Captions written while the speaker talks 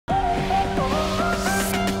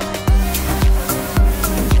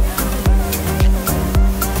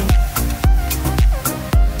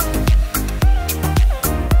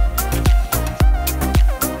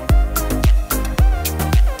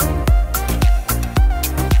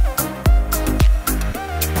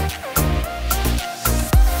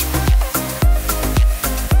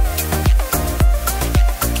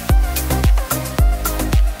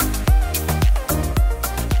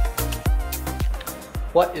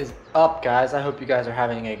is up, guys? I hope you guys are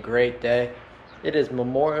having a great day. It is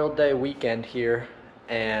Memorial Day weekend here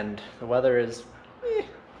and the weather is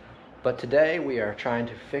but today we are trying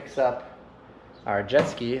to fix up our jet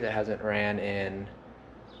ski that hasn't ran in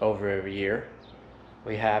over a year.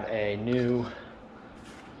 We have a new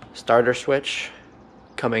starter switch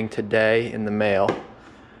coming today in the mail.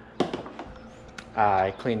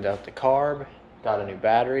 I cleaned out the carb, got a new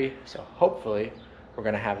battery, so hopefully we're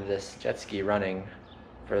gonna have this jet ski running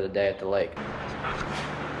for the day at the lake.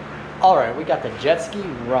 All right, we got the jet ski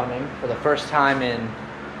running for the first time in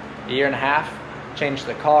a year and a half. Changed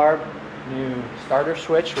the carb, new starter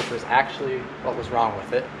switch, which was actually what was wrong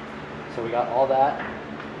with it. So we got all that.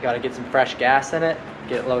 Got to get some fresh gas in it,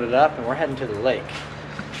 get it loaded up, and we're heading to the lake.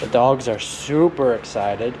 The dogs are super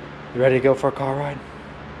excited. You ready to go for a car ride?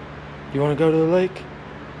 You want to go to the lake?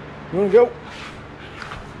 You want to go?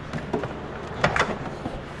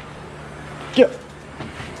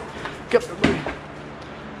 Get up, everybody.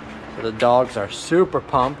 So the dogs are super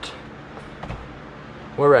pumped.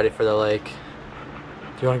 We're ready for the lake.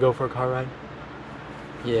 Do you want to go for a car ride?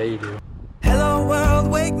 Yeah, you do. Hello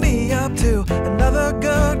world, wake me up to another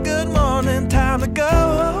good morning, time to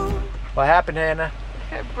go. What happened, Hannah?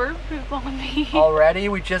 I got bird poop on me. Already?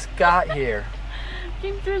 We just got here.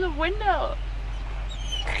 Came through the window.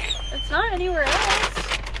 It's not anywhere else.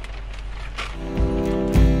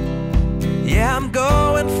 Yeah, I'm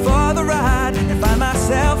going for the ride and find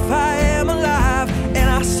myself, I am alive, and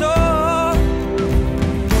I soar.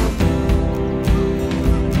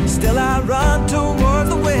 Still I run towards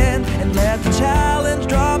the wind and let the challenge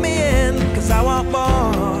draw me in, 'cause I want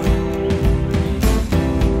more.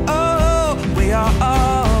 Oh, we are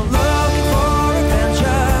all looking for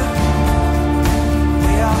adventure.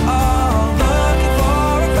 We are all looking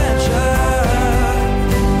for adventure.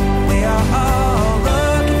 We are all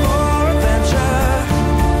looking for adventure.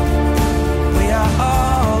 We are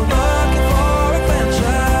all looking for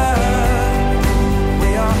adventure. We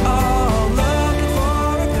are all looking for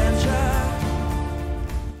adventure.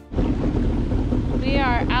 We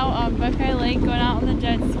are out on Buckeye Lake going out on the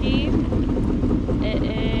jet ski. It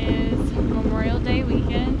is Memorial Day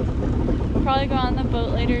weekend. We'll probably go on the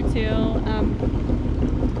boat later too.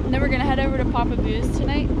 Then we're gonna head over to Papa Boo's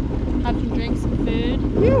tonight. Have some drinks, some food.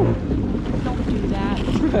 Whew. Don't do that.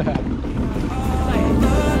 Looking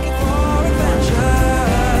for adventure.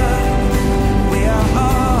 We are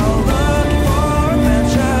all looking for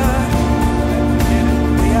adventure.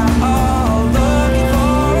 We are all looking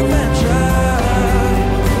for adventure.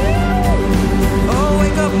 Oh,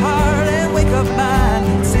 wake up heart and wake up mind.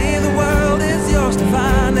 See the world is yours to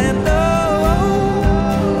find and know.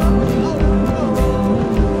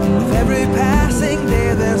 With every passing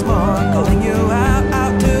day there's more calling you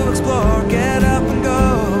out to explore. Get up and go.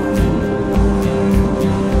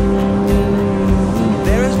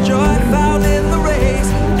 There is joy found in the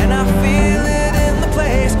race, and I feel it in the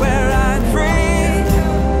place where I'm free.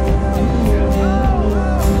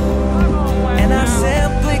 And I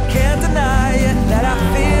simply can't deny it, that I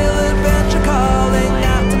feel adventure calling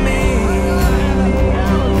out to me.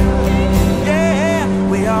 Yeah,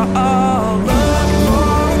 we are all looking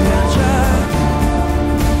for adventure.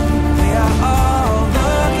 We are all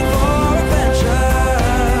looking for adventure.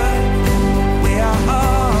 We are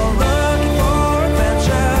all looking for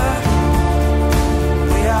adventure.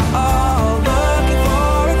 We are all looking for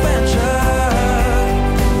adventure.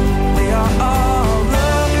 We are all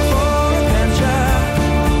looking for adventure.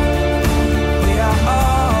 We are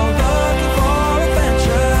all looking for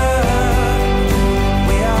adventure.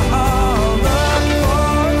 We are all looking for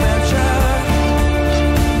adventure.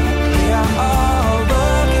 We are all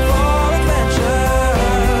looking for adventure.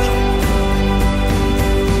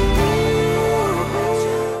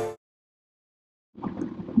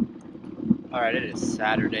 All right, it is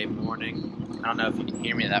Saturday morning. I don't know if you can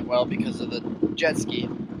hear me that well because of the jet ski,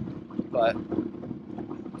 but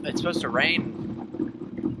it's supposed to rain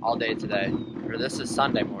all day today. Or this is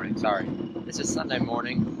Sunday morning, sorry. This is Sunday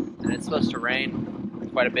morning, and it's supposed to rain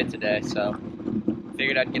quite a bit today, so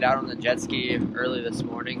figured I'd get out on the jet ski early this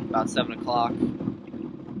morning, about 7 o'clock,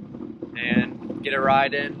 and get a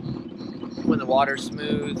ride in when the water's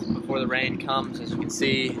smooth before the rain comes. As you can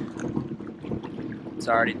see, it's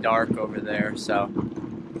already dark over there, so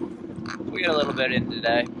we get a little bit in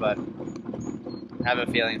today, but I have a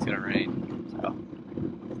feeling it's gonna rain, so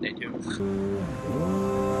stay tuned.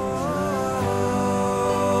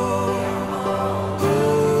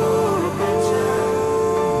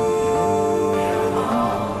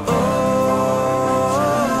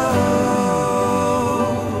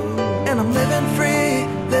 And I'm living free,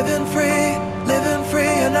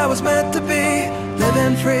 and I was meant to be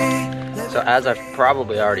living free. So as I've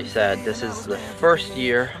probably already said, this is the first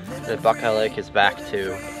year that Buckeye Lake is back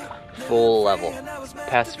to full level.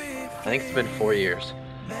 Past, I think it's been 4 years.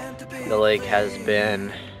 The lake has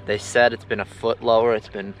been, they said it's been a foot lower. It's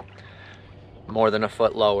been more than a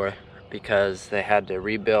foot lower because they had to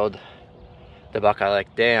rebuild the Buckeye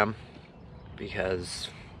Lake Dam because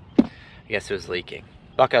I guess it was leaking.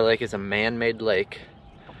 Buckeye Lake is a man-made lake,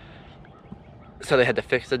 so they had to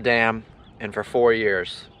fix the dam, and for 4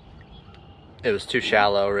 years it was too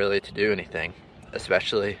shallow really to do anything,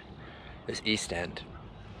 especially this east end.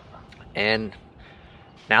 And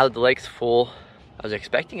now that the lake's full, I was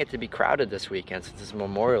expecting it to be crowded this weekend since it's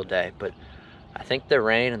Memorial Day, but I think the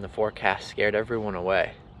rain and the forecast scared everyone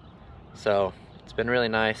away. So it's been really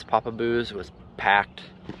nice. Papa Boo's was packed,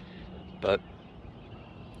 but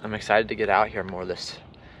I'm excited to get out here more this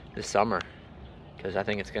summer because I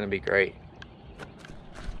think it's going to be great.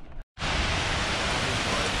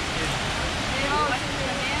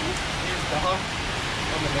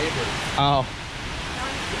 Oh.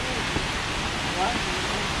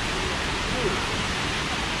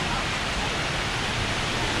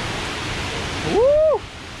 Woo!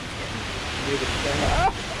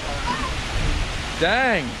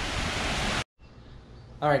 Dang.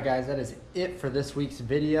 Alright guys, that is it for this week's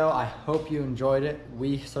video. I hope you enjoyed it.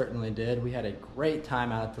 We certainly did. We had a great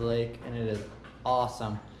time out at the lake, and it is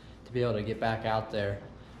awesome to be able to get back out there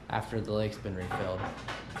after the lake's been refilled.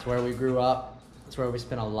 It's where we grew up. It's where we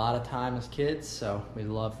spent a lot of time as kids, so we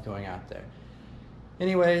love going out there.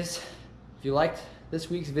 Anyways, if you liked this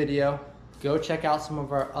week's video, go check out some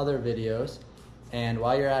of our other videos. And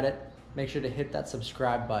while you're at it, make sure to hit that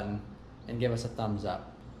subscribe button and give us a thumbs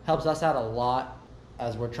up. Helps us out a lot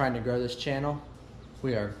as we're trying to grow this channel.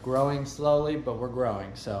 We are growing slowly, but we're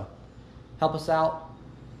growing. So help us out,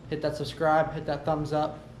 hit that subscribe, hit that thumbs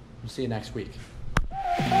up. We'll see you next week.